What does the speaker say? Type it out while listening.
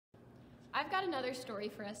I've got another story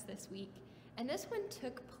for us this week, and this one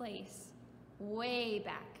took place way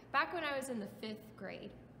back when I was in the 5th grade.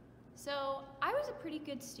 So I was a pretty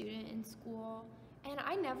good student in school, and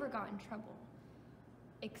I never got in trouble,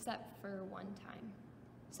 except for one time.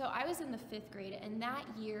 So I was in the 5th grade, and that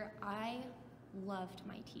year I loved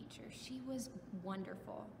my teacher. She was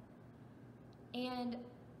wonderful. And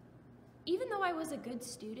even though I was a good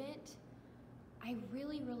student, I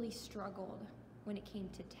really struggled when it came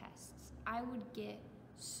to tests. I would get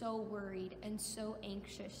so worried and so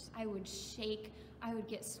anxious. I would shake, I would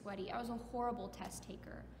get sweaty. I was a horrible test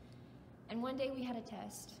taker. And one day we had a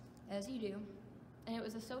test, as you do, and it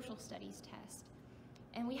was a social studies test.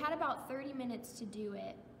 And we had about 30 minutes to do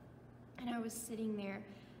it. And I was sitting there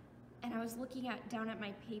and I was looking down at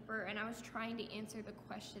my paper and I was trying to answer the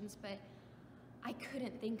questions, but I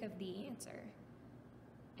couldn't think of the answer.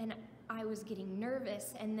 And I was getting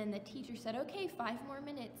nervous, and then the teacher said, okay, 5 more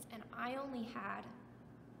minutes, and I only had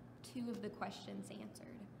 2 of the questions answered.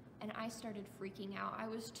 And I started freaking out. I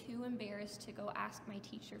was too embarrassed to go ask my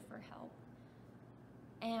teacher for help.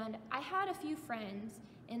 And I had a few friends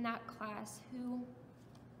in that class who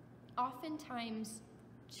oftentimes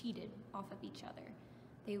cheated off of each other.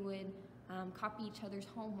 They would copy each other's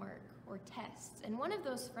homework or tests. And one of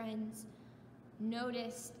those friends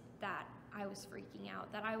noticed that I was freaking out,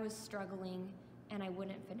 that I was struggling, and I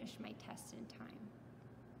wouldn't finish my test in time.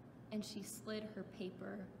 And she slid her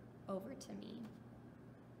paper over to me,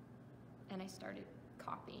 and I started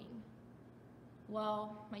copying.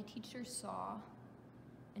 Well, my teacher saw,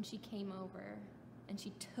 and she came over, and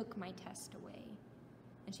she took my test away.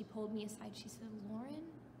 And she pulled me aside. She said, Lauren,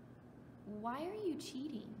 why are you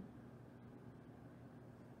cheating?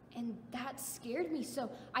 And that scared me, so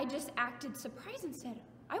I just acted surprised and said,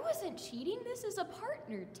 I wasn't cheating, this is a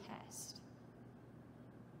partner test.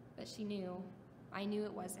 But she knew, I knew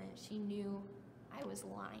it wasn't. She knew I was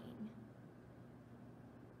lying.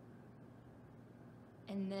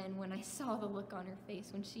 And then when I saw the look on her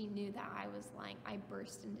face, when she knew that I was lying, I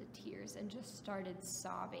burst into tears and just started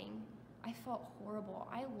sobbing. I felt horrible.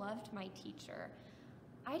 I loved my teacher.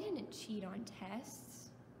 I didn't cheat on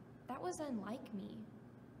tests. That was unlike me.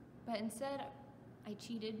 But instead, I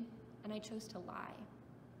cheated and I chose to lie.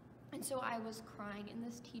 And so I was crying, and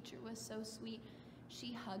this teacher was so sweet.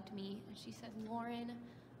 She hugged me and she said, Lauren,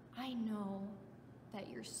 I know that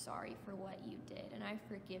you're sorry for what you did, and I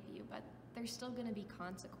forgive you, but there's still gonna be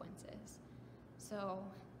consequences. So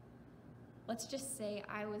let's just say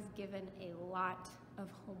I was given a lot of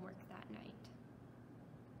homework that night.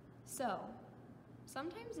 So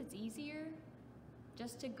sometimes it's easier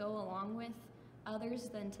just to go along with others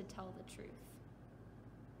than to tell the truth.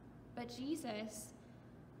 But Jesus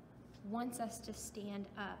wants us to stand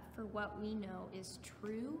up for what we know is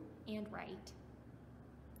true and right.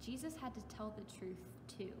 Jesus had to tell the truth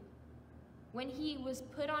too. When he was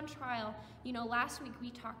put on trial, last week we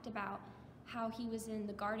talked about how he was in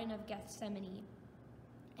the Garden of Gethsemane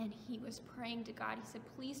and he was praying to God. He said,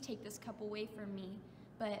 please take this cup away from me,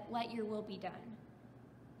 but let your will be done.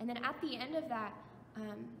 And then at the end of that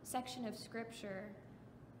section of scripture,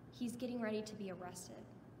 he's getting ready to be arrested.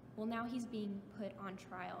 Well, now he's being put on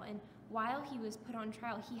trial. And while he was put on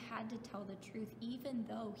trial, he had to tell the truth, even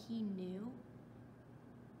though he knew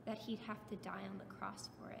that he'd have to die on the cross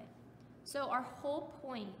for it. So our whole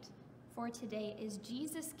point for today is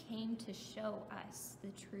Jesus came to show us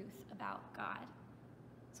the truth about God.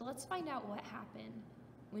 So let's find out what happened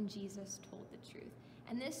when Jesus told the truth.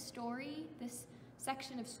 And this story, this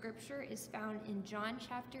section of scripture is found in John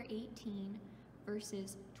chapter 18,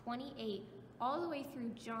 verses 28 all the way through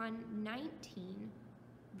John 19,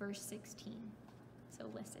 verse 16. So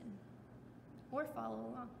listen or follow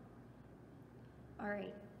along. All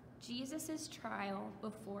right, Jesus' trial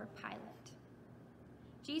before Pilate.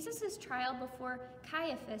 Jesus' trial before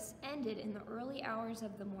Caiaphas ended in the early hours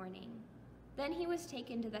of the morning. Then he was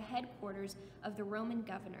taken to the headquarters of the Roman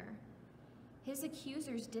governor. His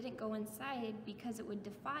accusers didn't go inside because it would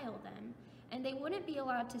defile them, and they wouldn't be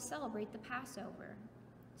allowed to celebrate the Passover.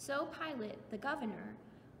 So Pilate, the governor,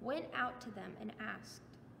 went out to them and asked,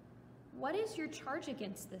 "What is your charge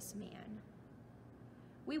against this man?"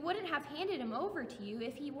 "We wouldn't have handed him over to you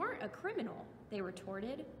if he weren't a criminal," they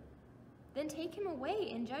retorted. "Then take him away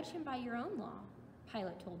and judge him by your own law,"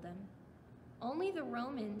 Pilate told them. "Only the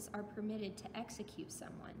Romans are permitted to execute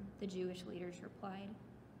someone," the Jewish leaders replied.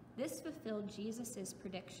 This fulfilled Jesus'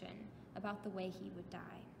 prediction about the way he would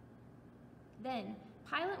die. Then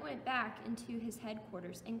Pilate went back into his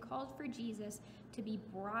headquarters and called for Jesus to be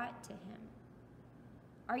brought to him.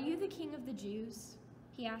 "Are you the king of the Jews?"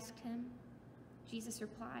 he asked him. Jesus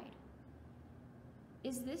replied,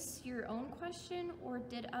 "Is this your own question, or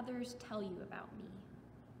did others tell you about me?"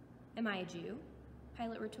 "Am I a Jew?"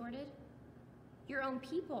 Pilate retorted. "Your own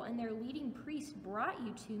people and their leading priests brought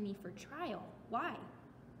you to me for trial. Why?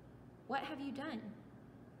 What have you done?"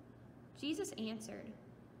 Jesus answered,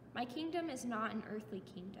 "My kingdom is not an earthly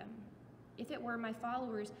kingdom. If it were, my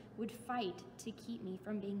followers would fight to keep me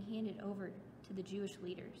from being handed over to the Jewish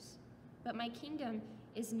leaders. But my kingdom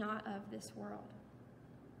is not of this world."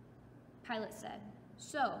 Pilate said,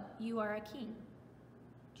 "So you are a king?"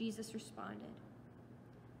 Jesus responded,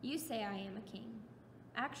 "You say I am a king.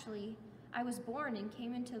 Actually, I was born and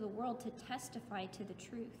came into the world to testify to the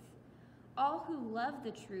truth. All who love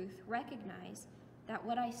the truth recognize that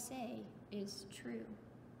what I say is true."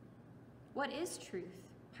 "What is truth?"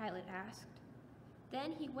 Pilate asked.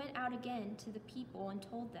 Then he went out again to the people and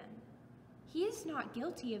told them, "He is not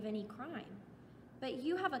guilty of any crime, but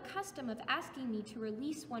you have a custom of asking me to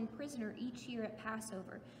release one prisoner each year at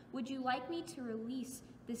Passover. Would you like me to release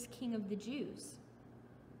this king of the Jews?"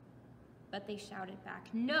 But they shouted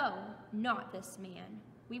back, "No, not this man.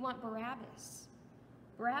 We want Barabbas."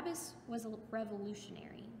 Barabbas was a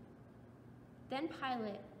revolutionary. Then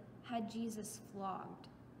Pilate had Jesus flogged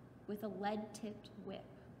with a lead-tipped whip.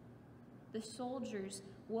 The soldiers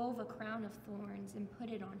wove a crown of thorns and put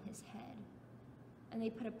it on his head, and they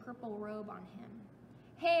put a purple robe on him.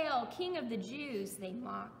 "Hail, King of the Jews!" they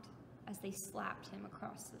mocked as they slapped him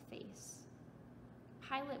across the face.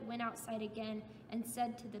 Pilate went outside again and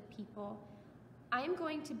said to the people, "I am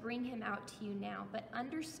going to bring him out to you now, but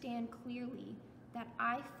understand clearly that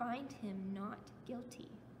I find him not guilty."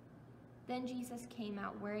 Then Jesus came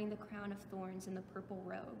out wearing the crown of thorns and the purple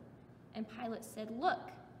robe, and Pilate said,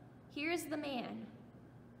 "Look, here's the man."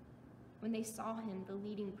 When they saw him, the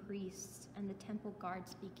leading priests and the temple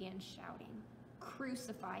guards began shouting,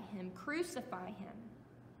 "Crucify him! Crucify him!"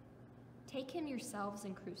 "Take him yourselves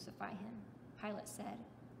and crucify him," Pilate said.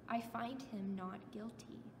 "I find him not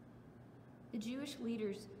guilty." The Jewish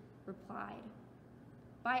leaders replied,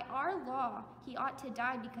 "By our law, he ought to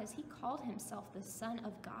die because he called himself the Son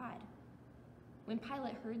of God." When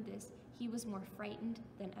Pilate heard this, he was more frightened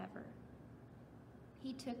than ever.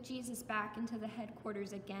 He took Jesus back into the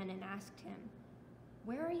headquarters again and asked him,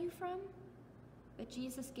 "Where are you from?" But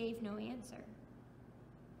Jesus gave no answer.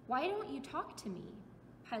 "Why don't you talk to me?"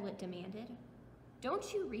 Pilate demanded.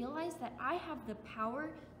 "Don't you realize that I have the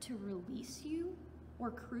power to release you or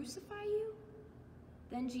crucify you?"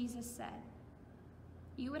 Then Jesus said,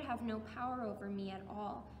 "You would have no power over me at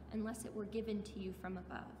all unless it were given to you from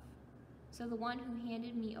above. So the one who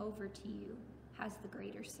handed me over to you has the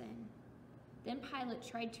greater sin." Then Pilate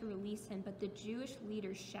tried to release him, but the Jewish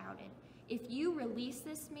leaders shouted, "If you release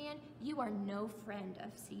this man, you are no friend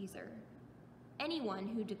of Caesar. Anyone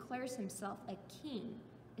who declares himself a king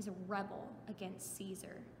is a rebel against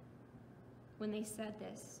Caesar." When they said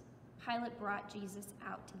this, Pilate brought Jesus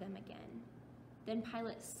out to them again. Then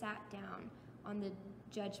Pilate sat down on the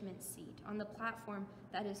judgment seat, on the platform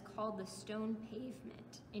that is called the stone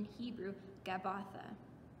pavement, in Hebrew, Gabbatha.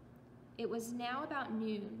 It was now about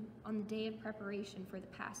noon on the day of preparation for the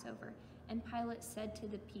Passover, and Pilate said to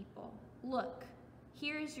the people, "Look,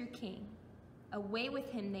 here is your king." "Away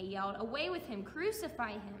with him," they yelled. "Away with him!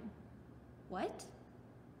 Crucify him!" "What?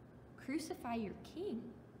 Crucify your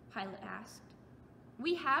king?" Pilate asked.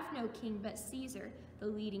 "We have no king but Caesar," the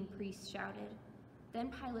leading priests shouted.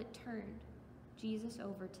 Then Pilate turned Jesus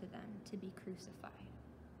over to them to be crucified.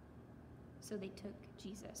 So they took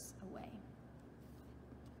Jesus away.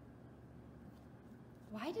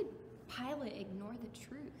 Why did Pilate ignore the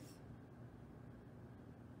truth?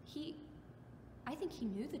 I think he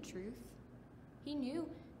knew the truth. He knew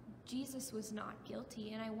Jesus was not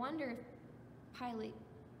guilty, and I wonder if Pilate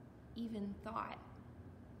even thought,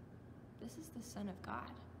 this is the Son of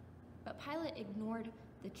God. But Pilate ignored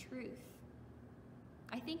the truth.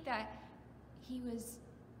 I think that he was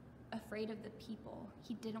afraid of the people.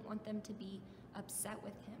 He didn't want them to be upset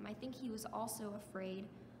with him. I think he was also afraid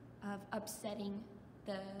of upsetting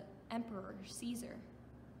the emperor, Caesar.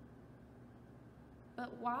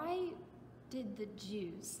 But why did the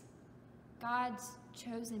Jews, God's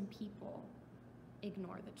chosen people,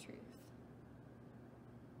 ignore the truth?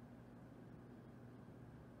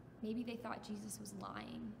 Maybe they thought Jesus was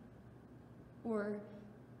lying, or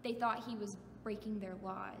they thought he was breaking their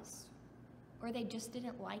laws, or they just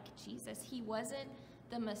didn't like Jesus. He wasn't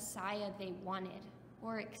the Messiah they wanted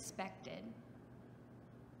or expected.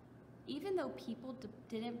 Even though people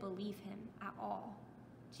didn't believe him at all,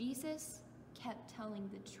 Jesus kept telling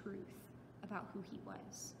the truth about who he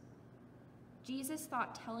was. Jesus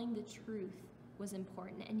thought telling the truth was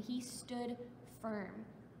important, and he stood firm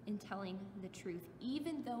in telling the truth,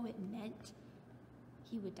 even though it meant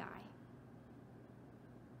he would die.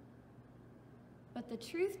 But the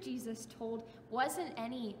truth Jesus told wasn't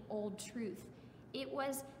any old truth. It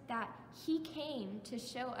was that he came to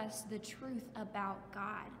show us the truth about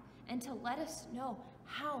God and to let us know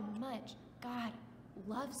how much God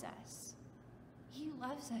loves us. He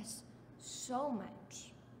loves us so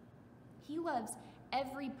much. He loves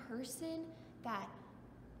every person that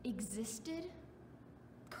existed,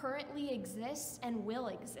 currently exists, and will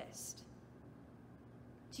exist.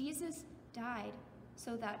 Jesus died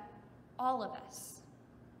so that all of us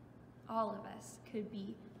could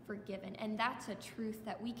be forgiven. And that's a truth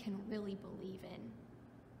that we can really believe in.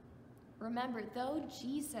 Remember, though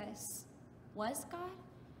Jesus was God,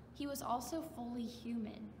 he was also fully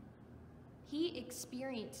human. He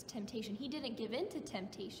experienced temptation. He didn't give in to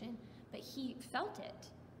temptation, but he felt it.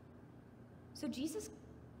 So Jesus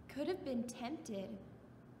could have been tempted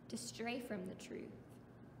to stray from the truth.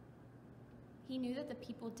 He knew that the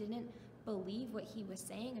people didn't believe what he was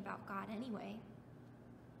saying about God anyway,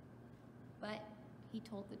 but he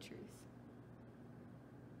told the truth.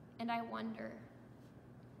 And I wonder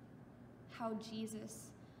how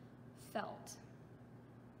Jesus felt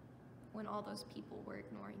when all those people were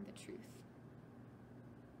ignoring the truth.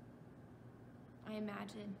 I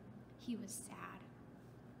imagine he was sad,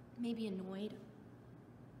 maybe annoyed,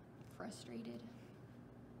 frustrated.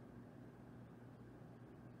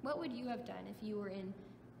 What would you have done if you were in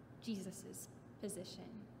Jesus' position,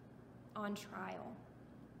 on trial?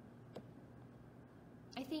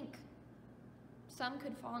 I think some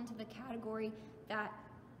could fall into the category that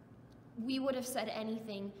we would have said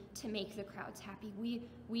anything to make the crowds happy.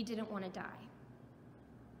 We didn't want to die.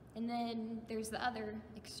 And then there's the other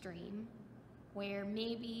extreme, where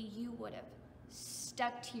maybe you would have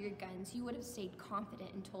stuck to your guns. You would have stayed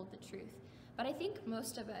confident and told the truth. But I think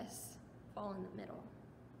most of us fall in the middle.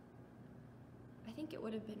 I think it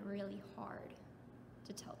would have been really hard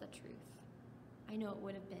to tell the truth. I know it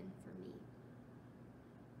would have been for me.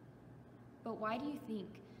 But why do you think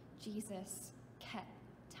Jesus kept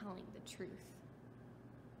telling the truth?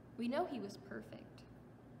 We know he was perfect.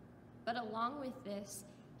 But along with this,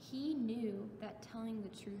 he knew that telling the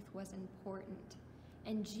truth was important.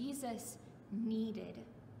 And Jesus needed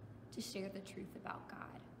to share the truth about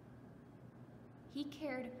God. He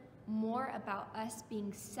cared more about us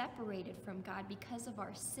being separated from God because of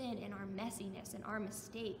our sin and our messiness and our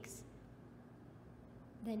mistakes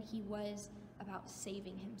than he was about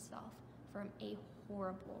saving himself from a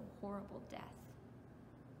horrible, horrible death.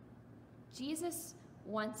 Jesus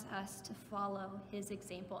wants us to follow his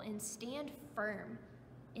example and stand firm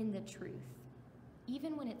in the truth,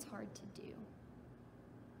 even when it's hard to do.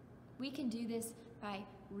 We can do this by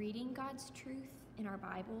reading God's truth in our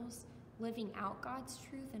Bibles, living out God's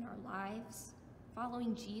truth in our lives,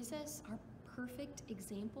 following Jesus, our perfect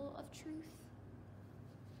example of truth.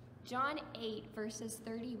 John 8, verses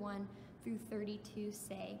 31 through 32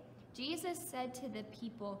 say, Jesus said to the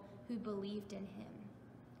people who believed in him,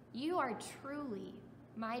 "You are truly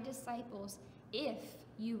my disciples if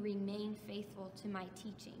you remain faithful to my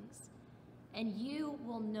teachings, and you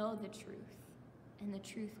will know the truth, and the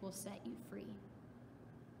truth will set you free."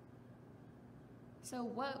 So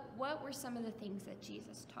what were some of the things that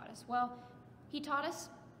Jesus taught us? Well, he taught us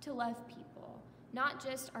to love people, not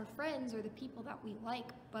just our friends or the people that we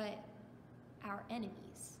like, but our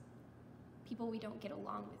enemies, people we don't get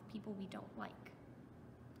along with, people we don't like.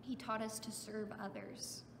 He taught us to serve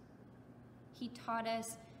others. He taught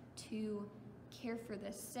us to care for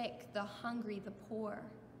the sick, the hungry, the poor.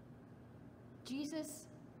 Jesus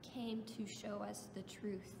came to show us the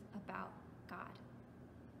truth about God.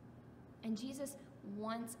 And Jesus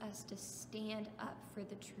wants us to stand up for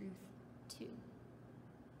the truth too.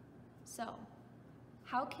 So,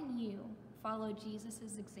 how can you follow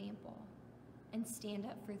Jesus' example and stand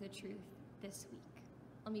up for the truth this week?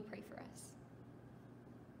 Let me pray for us.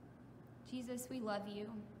 Jesus, we love you.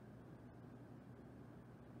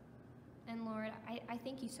 And Lord, I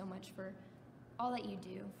thank you so much for all that you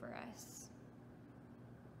do for us.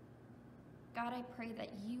 God, I pray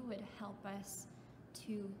that you would help us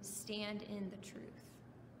to stand in the truth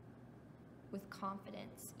with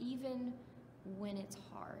confidence, even when it's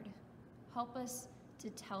hard. Help us to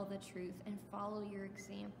tell the truth and follow your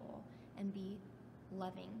example and be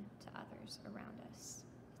loving to others around us.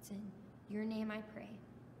 It's in your name I pray.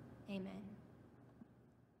 Amen.